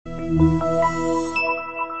Take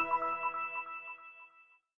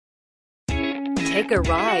a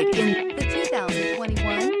ride in the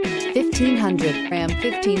 2021 1500. Ram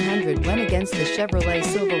 1500 went against the Chevrolet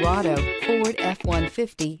Silverado, Ford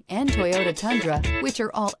F-150, and Toyota Tundra, which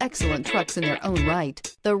are all excellent trucks in their own right.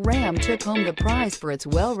 The Ram took home the prize for its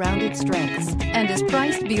well-rounded strengths and is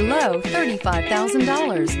priced below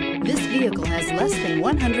 $35,000. This vehicle has less than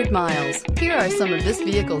 100 miles. Here are some of this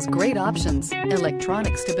vehicle's great options: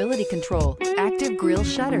 electronic stability control, active grille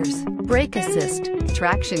shutters, brake assist,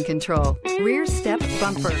 traction control, rear step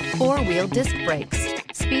bumper, four-wheel disc brakes,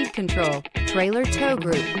 speed control, trailer tow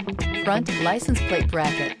group, front license plate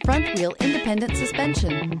bracket, front wheel independent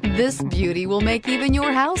suspension. This beauty will make even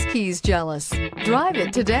your house keys jealous. Drive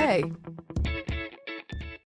it today.